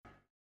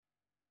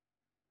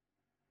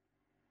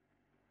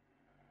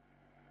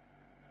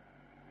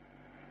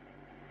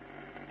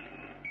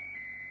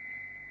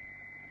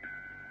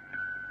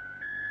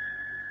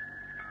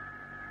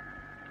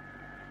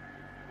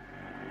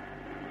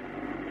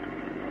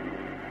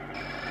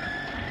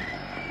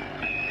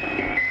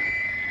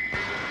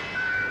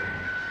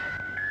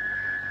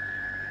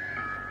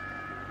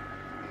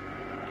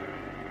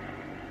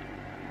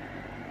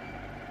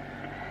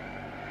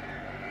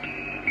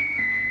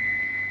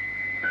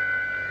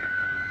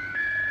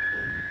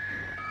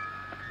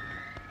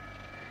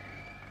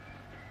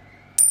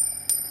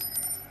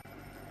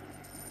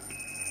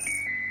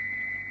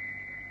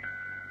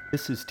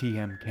This is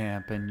TM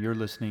Camp, and you're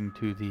listening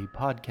to the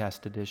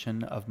podcast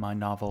edition of my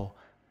novel,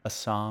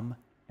 Assam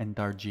and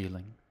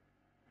Darjeeling.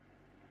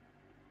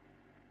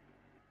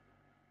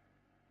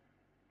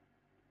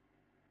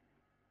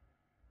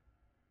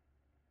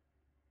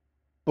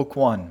 Book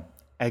 1,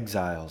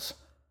 Exiles,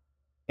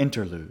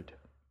 Interlude.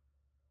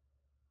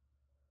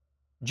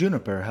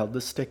 Juniper held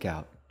the stick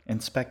out,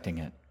 inspecting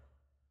it.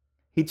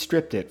 He'd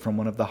stripped it from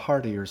one of the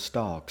hardier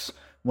stalks,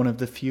 one of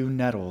the few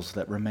nettles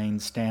that remained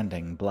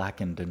standing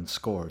blackened and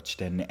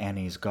scorched in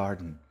Annie's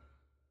garden.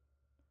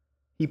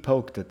 He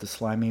poked at the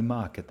slimy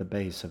muck at the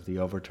base of the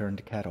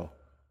overturned kettle.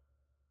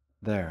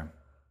 There,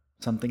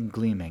 something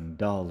gleaming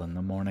dull in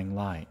the morning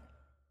light.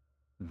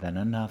 Then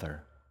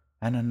another,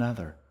 and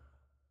another.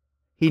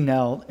 He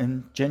knelt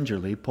and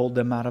gingerly pulled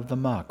them out of the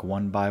muck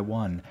one by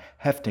one,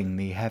 hefting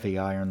the heavy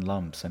iron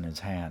lumps in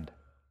his hand.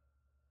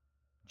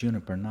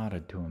 Juniper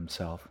nodded to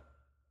himself.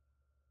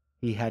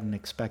 He hadn't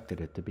expected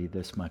it to be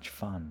this much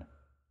fun.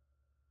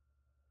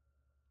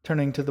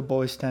 Turning to the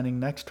boy standing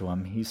next to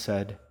him, he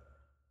said,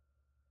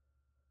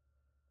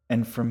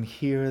 "And from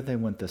here they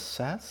went to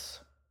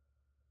Seth's?"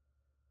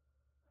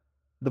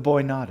 The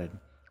boy nodded,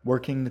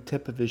 working the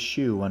tip of his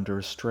shoe under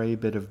a stray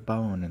bit of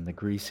bone in the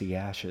greasy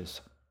ashes.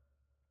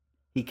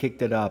 He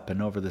kicked it up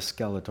and over the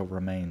skeletal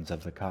remains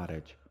of the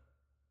cottage.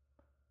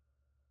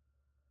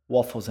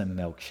 "Waffles and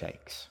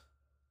milkshakes,"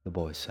 the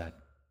boy said.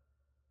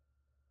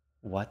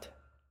 "What?"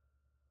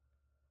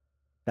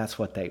 "That's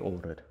what they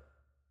ordered.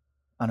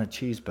 On a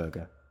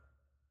cheeseburger."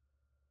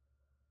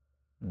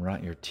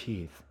 "Rot your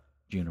teeth,"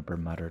 Juniper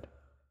muttered.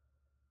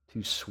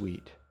 "Too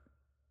sweet."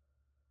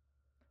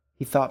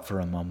 He thought for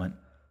a moment,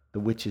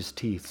 the witch's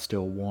teeth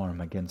still warm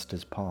against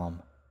his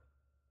palm.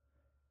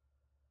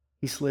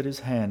 He slid his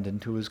hand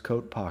into his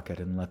coat pocket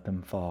and let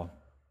them fall.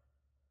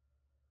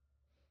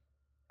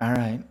 "All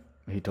right,"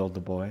 he told the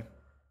boy.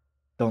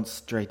 "Don't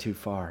stray too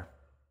far."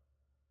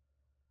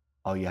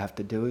 "All you have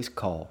to do is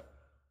call,"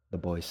 the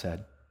boy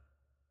said.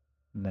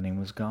 Then he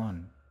was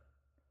gone.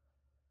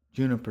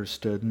 Juniper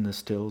stood in the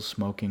still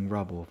smoking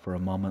rubble for a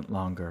moment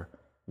longer,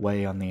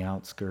 way on the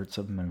outskirts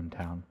of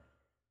Moontown.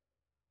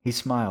 He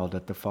smiled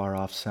at the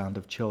far-off sound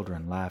of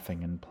children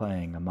laughing and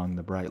playing among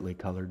the brightly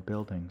colored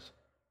buildings.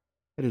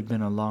 It had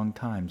been a long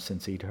time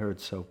since he'd heard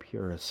so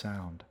pure a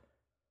sound.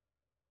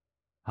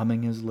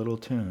 Humming his little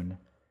tune,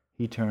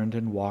 he turned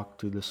and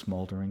walked through the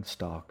smoldering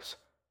stalks,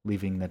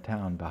 leaving the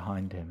town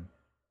behind him.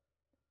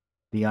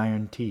 The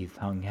iron teeth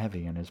hung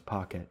heavy in his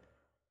pocket,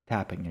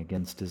 tapping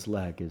against his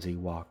leg as he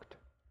walked.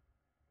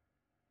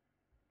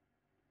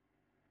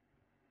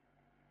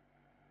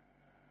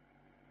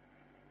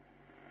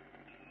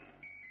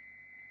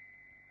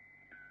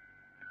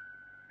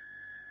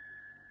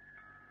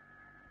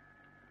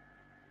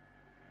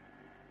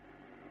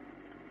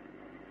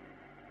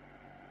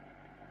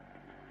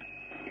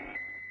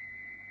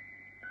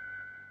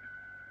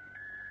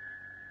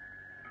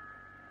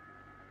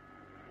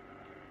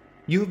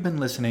 You have been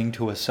listening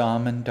to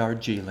Assam and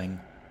Darjeeling,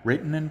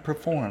 written and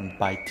performed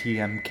by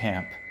T.M.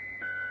 Camp.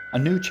 A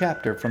new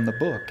chapter from the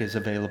book is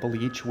available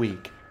each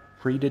week,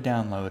 free to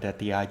download at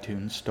the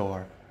iTunes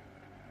Store.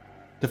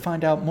 To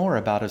find out more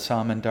about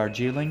Assam and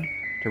Darjeeling,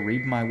 to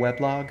read my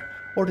weblog,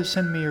 or to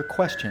send me your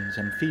questions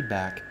and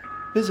feedback,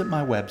 visit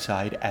my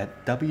website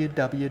at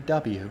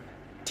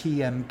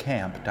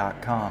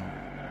www.tmcamp.com.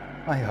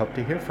 I hope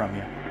to hear from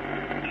you.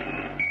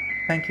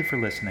 Thank you for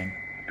listening.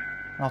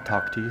 I'll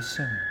talk to you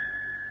soon.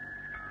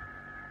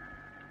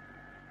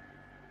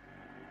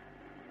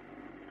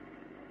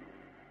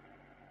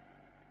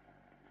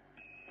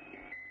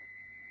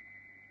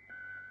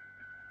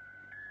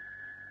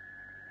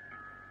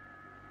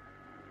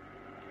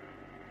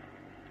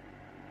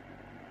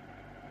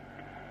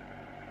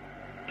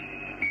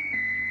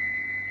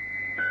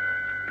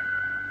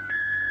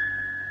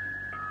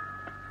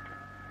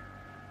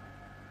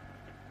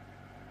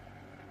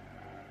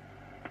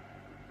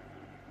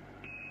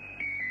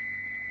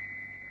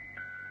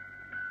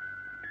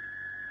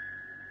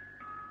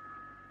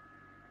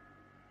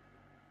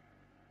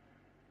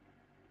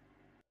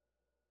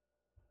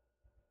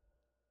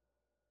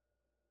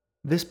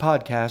 This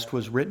podcast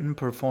was written,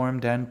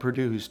 performed, and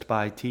produced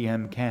by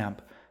T.M.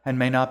 Camp and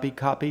may not be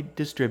copied,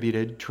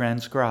 distributed,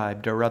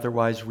 transcribed, or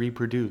otherwise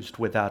reproduced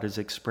without his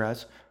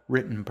express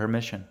written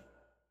permission.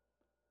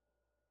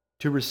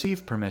 To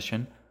receive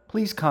permission,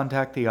 please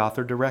contact the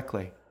author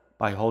directly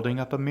by holding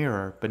up a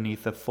mirror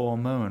beneath a full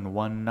moon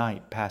one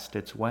night past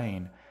its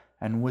wane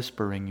and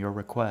whispering your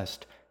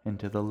request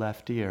into the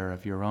left ear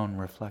of your own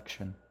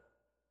reflection.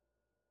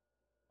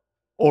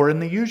 Or in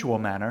the usual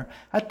manner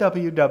at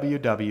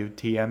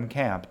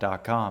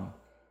www.tmcamp.com.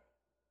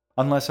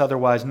 Unless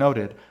otherwise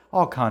noted,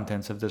 all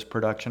contents of this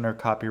production are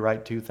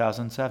copyright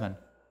 2007,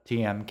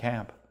 TM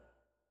Camp.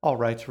 All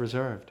rights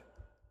reserved.